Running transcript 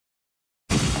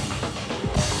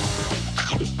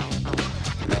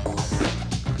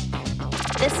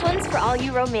all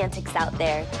you romantics out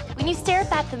there. When you stare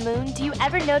up at the moon, do you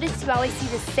ever notice you always see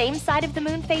the same side of the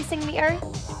moon facing the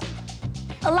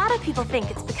Earth? A lot of people think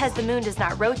it's because the moon does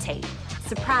not rotate.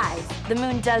 Surprise, the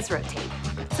moon does rotate.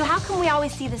 So how come we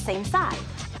always see the same side?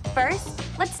 First,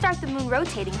 let's start the moon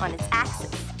rotating on its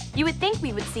axis. You would think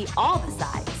we would see all the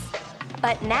sides.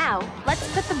 But now, let's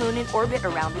put the moon in orbit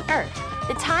around the Earth.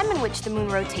 The time in which the moon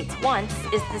rotates once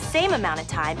is the same amount of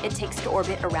time it takes to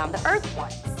orbit around the Earth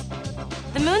once.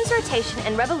 The moon's rotation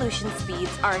and revolution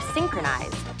speeds are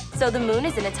synchronized, so the moon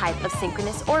is in a type of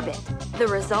synchronous orbit. The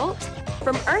result?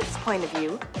 From Earth's point of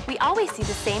view, we always see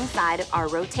the same side of our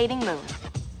rotating moon.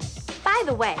 By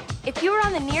the way, if you were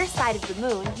on the near side of the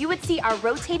moon, you would see our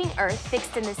rotating Earth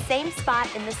fixed in the same spot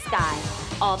in the sky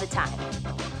all the time.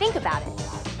 Think about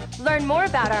it. Learn more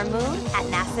about our moon at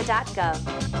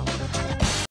nasa.gov.